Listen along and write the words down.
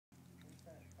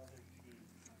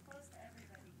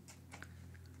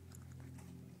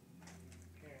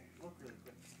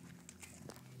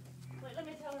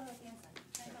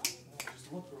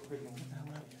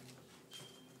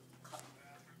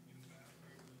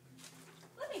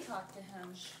talk to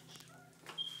him.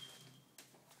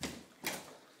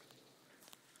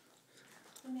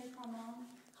 Let me call Mom.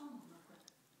 Call Mom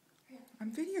real quick.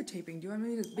 I'm videotaping. Do you want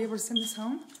me to be able to send this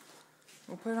home?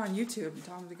 We'll put it on YouTube and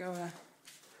tell him to go.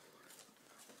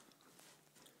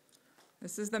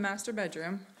 This is the master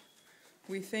bedroom.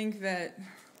 We think that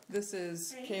this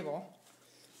is cable.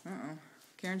 Uh-oh.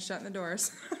 Karen's shutting the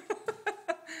doors.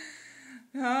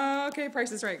 Okay,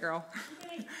 Price is Right, girl.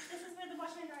 Okay, wait. This is where the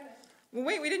washer and dryer is. Well,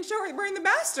 wait, we didn't show her we're in the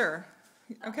master.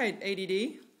 Okay,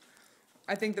 ADD.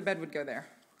 I think the bed would go there.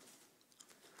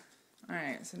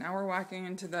 Alright, so now we're walking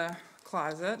into the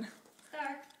closet.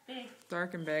 Dark, big.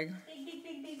 Dark and big. Big, big,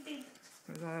 big, big, big.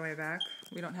 Goes all the way back.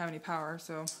 We don't have any power,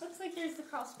 so... Looks like there's the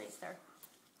crawl space there.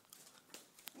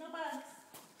 No bugs.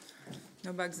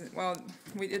 No bugs. Well,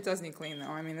 it does need clean, though.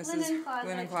 I mean, this Linen is closet.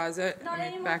 linen closet. Not Let me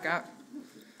anymore. back up.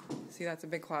 See, that's a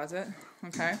big closet.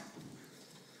 Okay.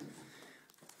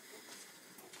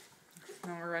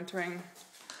 Now we're entering.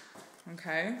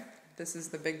 Okay. This is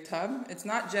the big tub. It's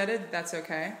not jetted. That's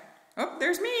okay. Oh,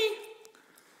 there's me.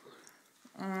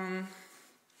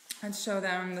 Let's show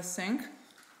them the sink.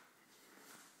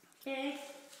 Big.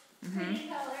 Pretty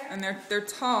color. And they're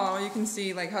tall. You can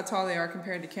see like how tall they are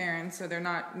compared to Karen, so they're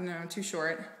not too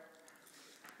short.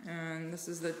 And this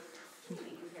is the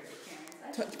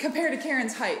compared to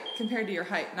Karen's height, compared to your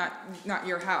height, not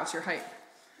your house, your height.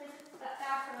 That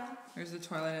bathroom. There's the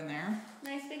toilet in there.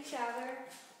 Nice big shower.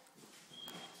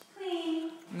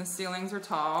 Clean. And the ceilings are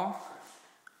tall.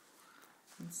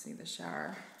 Let's see the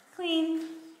shower. Clean.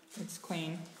 It's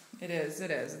clean. It is.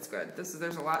 It's good.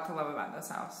 There's a lot to love about this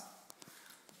house.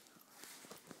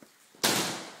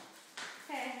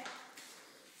 Okay.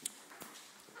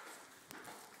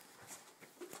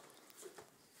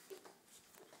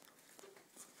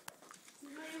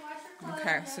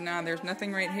 Okay, so now there's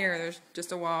nothing right here. There's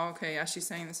just a wall. Okay, yeah, she's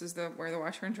saying this is where the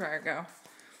washer and dryer go.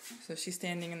 So she's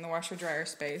standing in the washer dryer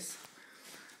space.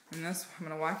 And this, I'm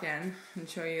going to walk in and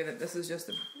show you that this is just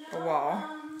a wall.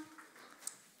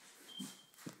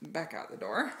 Back out the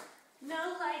door.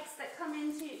 No lights that come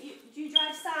into, you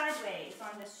drive sideways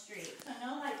on the street. So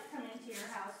no lights come into your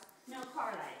house. No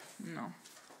car lights. No.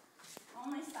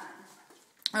 Only sun.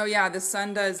 Oh yeah, the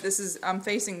sun does. I'm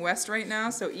facing west right now,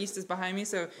 so east is behind me,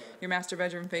 so your master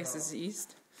bedroom faces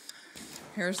east.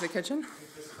 Here's the kitchen.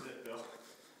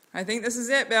 I think this is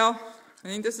it, Bill. I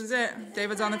think this is it.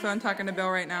 David's on the phone talking to Bill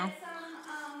right now.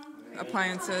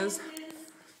 Appliances.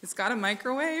 It's got a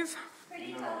microwave.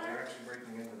 Pretty color. They're actually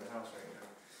breaking into the house right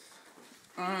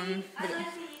now. I like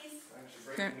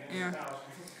these. Yeah.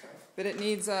 But it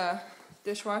needs a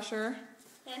dishwasher.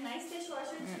 Yeah, nice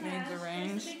dishwasher to It needs a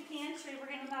range. There's a big pantry. We're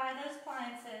going to buy those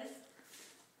appliances.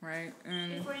 Right,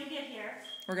 and before you get here.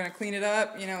 we're gonna clean it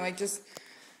up. You know, like just.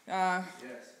 Yes.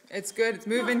 It's good. It's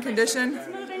move-in condition. It's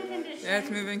move-in condition. Yeah, it's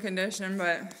move-in condition,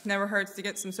 but never hurts to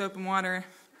get some soap and water.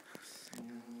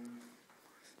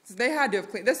 They had to have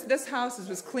cleaned. This house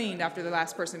was cleaned after the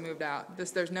last person moved out.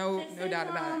 There's no doubt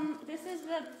about it. This is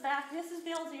the back. This is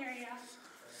Bill's area.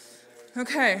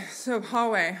 Okay, so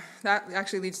hallway. That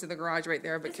actually leads to the garage right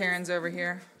there, but Karen's over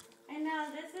here. And now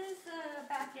this is the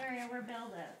back area where Bill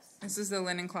lives. This is the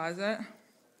linen closet.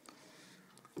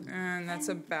 And that's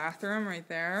a bathroom right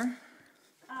there.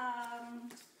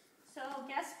 So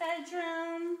guest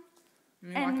bedroom.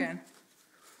 Let me walk in.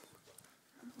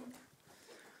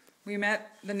 We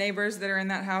met the neighbors that are in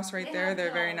that house right there.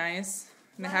 They're very nice.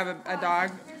 And they have a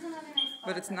dog, Here's another nice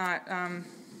but it's not.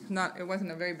 It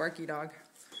wasn't a very barky dog.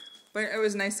 But it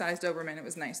was nice sized Doberman. It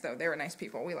was nice though. They were nice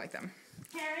people. We like them.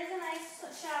 Here is a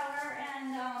nice shower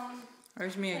and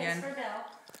There's me place again. for Bill.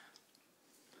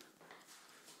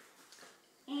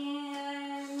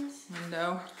 And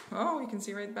Window. Oh, you can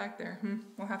see right back there.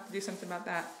 We'll have to do something about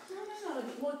that. no.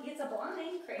 Well, it's a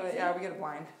blind. Crazy. But yeah, we get a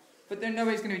blind. But then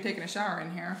nobody's going to be taking a shower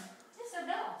in here. Yes, so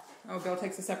Bill. Oh, Bill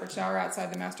takes a separate shower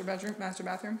outside the master bathroom. Oh, I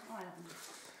don't know.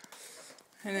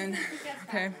 And then,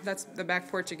 okay, that's the back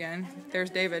porch again. There's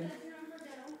David.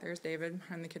 There's David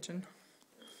in the kitchen.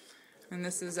 And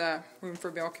this is a room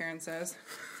for Bill, Karen says.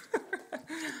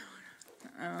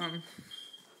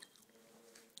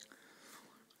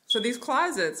 So these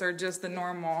closets are just the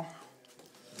normal,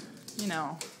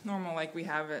 normal like we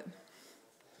have it.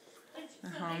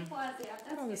 Look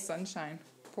at Oh, the sunshine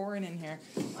pouring in here.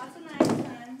 Lots of nice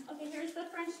sun. Okay, here's the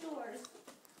French doors,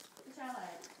 which I like.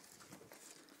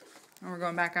 And we're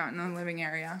going back out in the living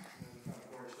area.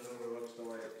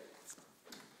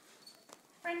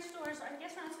 French doors, I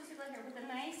guess we're not supposed to go here, with a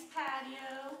nice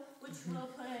patio, which we'll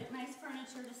put nice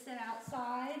furniture to sit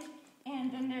outside.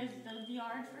 And then there's the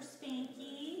yard for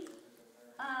Spanky.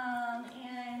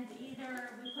 And either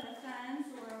we put a fence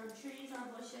or trees or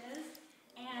bushes.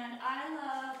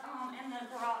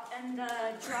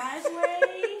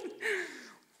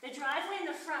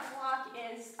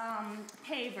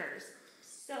 pavers.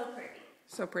 So pretty.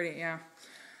 So pretty, yeah.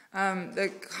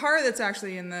 The car that's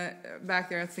actually in the back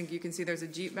there, I think you can see there's a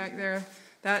Jeep back there.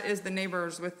 That is the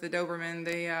neighbors with the Doberman.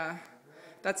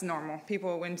 That's normal.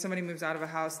 People, when somebody moves out of a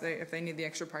house, if they need the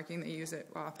extra parking, they use it.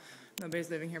 Well, nobody's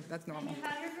living here, but that's normal. And you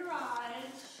have your garage.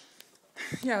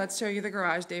 Yeah, let's show you the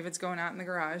garage. David's going out in the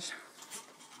garage.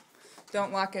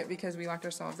 Don't lock it because we locked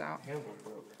ourselves out. Handle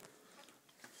broke.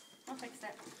 I'll fix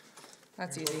it.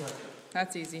 That's easy.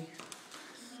 That's easy.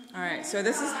 All right, so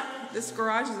this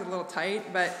garage is a little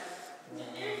tight, but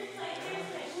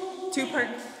two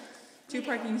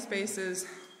parking spaces.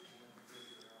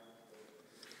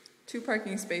 Two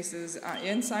parking spaces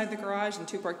inside the garage and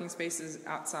 2 parking spaces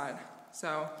outside.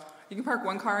 So you can park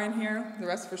 1 car in here, the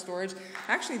rest for storage.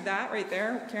 Actually, that right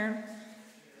there, Karen,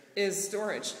 is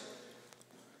storage.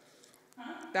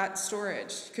 Huh? That's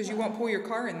storage, because you won't pull your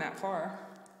car in that far.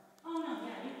 Oh no,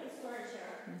 yeah, you put storage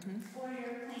here. Or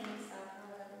your cleaning stuff or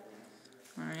whatever.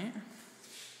 All right.